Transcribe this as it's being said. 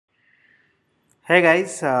Hey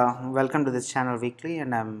guys, welcome to this channel weekly,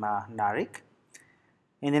 and I'm Narik.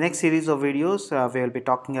 In the next series of videos, we will be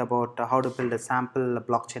talking about how to build a sample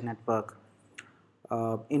blockchain network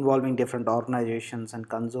involving different organizations and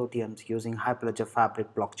consortiums using Hyperledger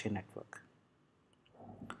Fabric blockchain network.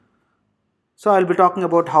 So I'll be talking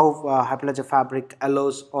about how Hyperledger Fabric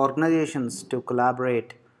allows organizations to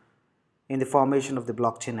collaborate in the formation of the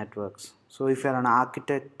blockchain networks. So if you're an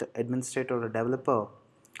architect, administrator, or a developer,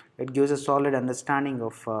 it gives a solid understanding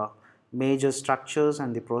of major structures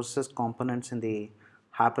and the process components in the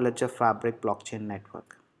Hyperledger Fabric blockchain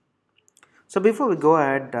network. So before we go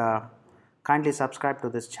ahead, kindly subscribe to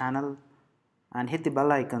this channel and hit the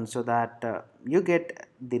bell icon so that you get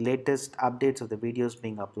the latest updates of the videos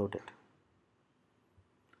being uploaded.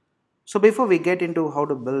 So before we get into how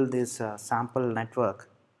to build this sample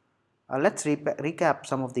network, let's recap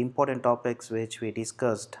some of the important topics which we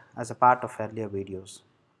discussed as a part of earlier videos.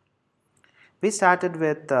 We started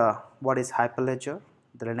with what is Hyperledger,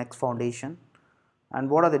 the Linux Foundation, and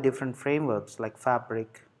what are the different frameworks like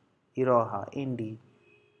Fabric, Iroha, Indy,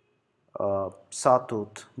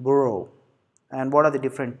 Sawtooth, Burrow, and what are the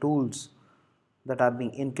different tools that are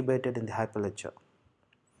being incubated in the Hyperledger.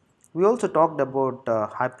 We also talked about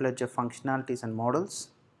Hyperledger functionalities and models,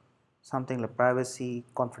 something like privacy,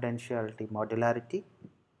 confidentiality, modularity,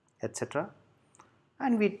 etc.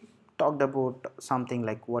 And we talked about something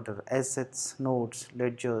like what are assets, nodes,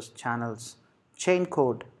 ledgers, channels, chain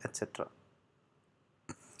code, etc.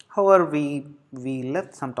 However, we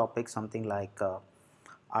left some topics, something like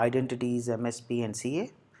identities, MSP, and CA,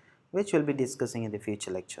 which we'll be discussing in the future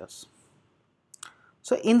lectures.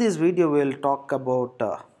 So in this video, we'll talk about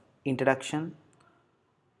introduction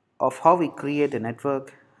of how we create a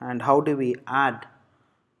network and how do we add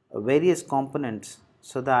various components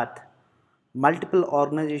so that multiple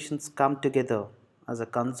organizations come together as a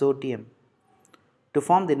consortium to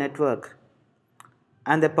form the network,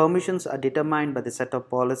 and the permissions are determined by the set of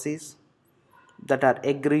policies that are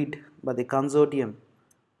agreed by the consortium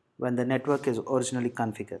when the network is originally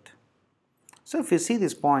configured. So if you see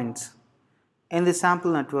these points in the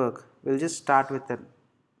sample network, we'll just start with a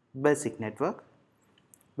basic network.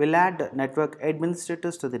 We'll add network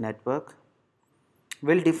administrators to the network.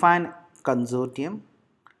 We'll define consortium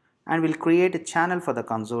and we'll create a channel for the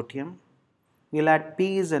consortium. We'll add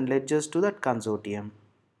peers and ledgers to that consortium,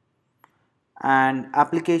 and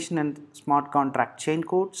application and smart contract chain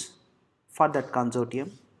codes for that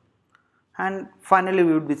consortium, and finally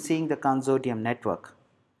we will be seeing the consortium network.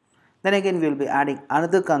 Then again we will be adding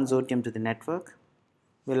another consortium to the network.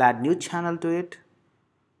 We'll add new channel to it.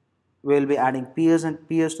 We'll be adding peers and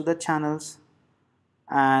peers to the channels,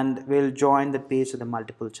 and we'll join the peers to the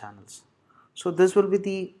multiple channels. So this will be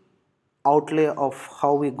the outlay of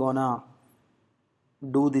how we're gonna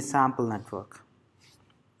do the sample network.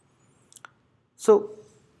 So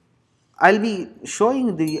I'll be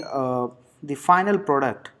showing the final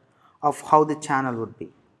product of how the channel would be.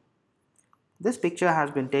 This picture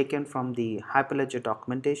has been taken from the Hyperledger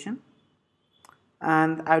documentation,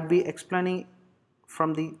 and I'll be explaining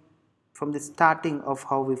from the starting of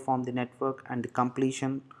how we form the network and the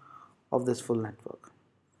completion of this full network.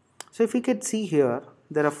 So if you can see here,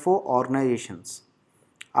 there are four organizations: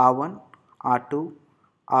 R1, R2,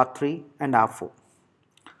 R3, and R4.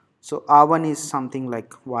 So R1 is something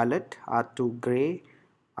like violet, R2 gray,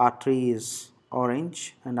 R3 is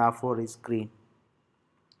orange, and R4 is green.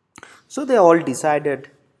 So they all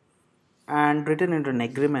decided and written into an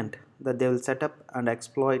agreement that they will set up and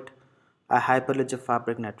exploit a Hyperledger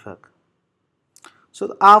Fabric network. So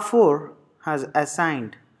the R4 has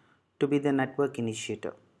assigned to be the network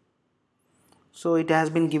initiator. So it has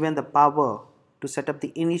been given the power to set up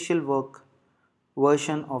the initial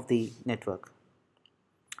version of the network.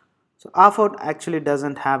 So R4 actually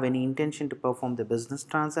doesn't have any intention to perform the business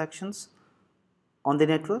transactions on the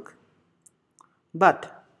network,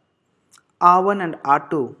 but R1 and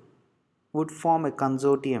R2 would form a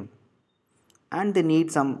consortium and they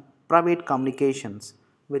need some private communications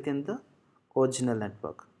within the original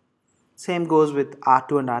network. Same goes with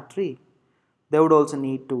R2 and R3. They would also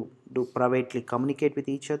need to privately communicate with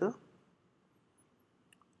each other,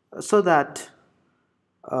 so that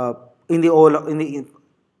in the R2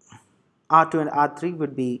 and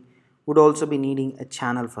R3 would also be needing a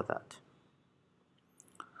channel for that.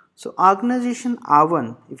 So organization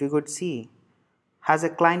R1, if you could see, has a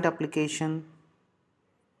client application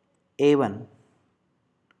A1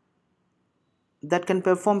 that can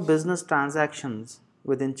perform business transactions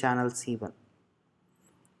within channel C1.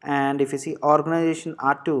 And if you see, organization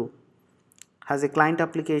R2 has a client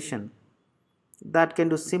application that can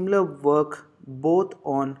do similar work both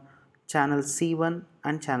on channel C1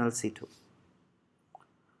 and channel C2.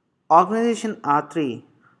 Organization R3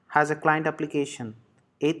 has a client application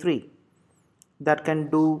A3 that can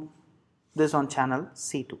do this on channel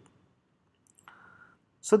C2.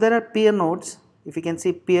 So there are peer nodes. If you can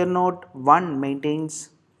see, peer node 1 maintains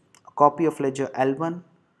a copy of ledger L1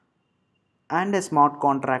 and a smart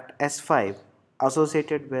contract S5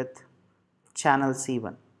 associated with channel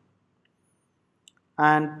C1.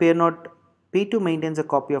 And peer node P2 maintains a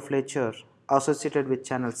copy of ledger associated with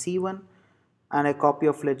channel C1 and a copy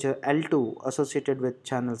of ledger L2 associated with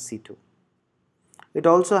channel C2. It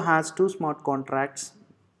also has two smart contracts,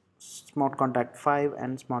 smart contract 5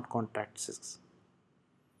 and smart contract 6.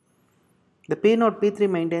 The peer node P3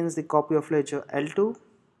 maintains the copy of ledger L2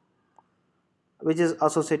 which is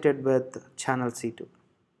associated with channel C2.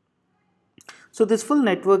 So this full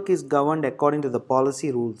network is governed according to the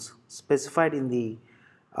policy rules specified in the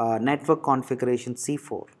network configuration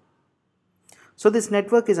C4. So this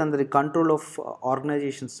network is under the control of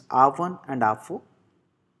organizations R1 and R4.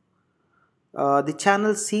 The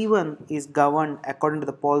channel C1 is governed according to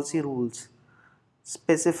the policy rules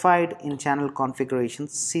specified in channel configuration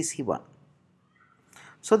CC1.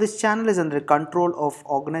 So this channel is under the control of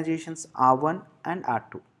organizations R1 and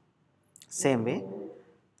R2. Same way,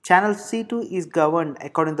 channel C2 is governed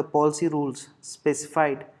according to the policy rules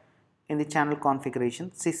specified in the channel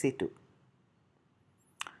configuration CC2.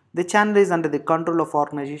 The channel is under the control of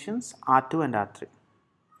organizations R2 and R3.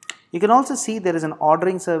 You can also see there is an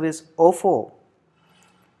ordering service O4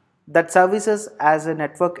 that services as a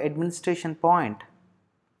network administration point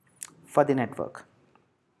for the network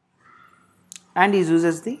and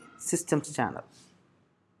uses the systems channel.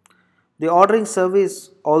 The ordering service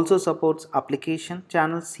also supports application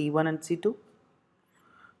channels C1 and C2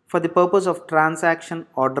 for the purpose of transaction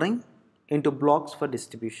ordering into blocks for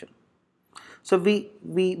distribution. So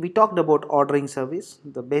we talked about ordering service.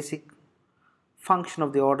 The basic function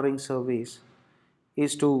of the ordering service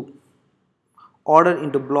is to order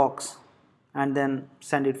into blocks and then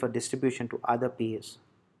send it for distribution to other peers.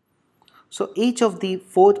 So each of the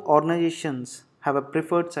 4 organizations have a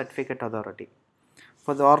preferred certificate authority.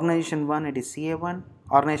 For the organization 1 it is CA1,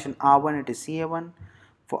 organization R1 it is CA1,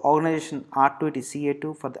 for organization R2 it is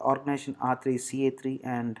CA2, for the organization R3 is CA3,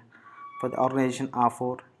 and for the organization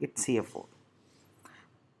R4 it's CA4.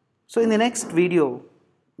 So in the next video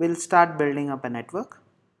we'll start building up a network,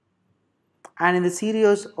 and in the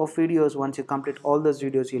series of videos, once you complete all those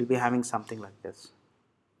videos, you'll be having something like this.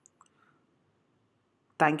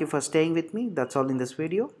 Thank you for staying with me. That's all in this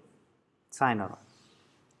video. Sayonara.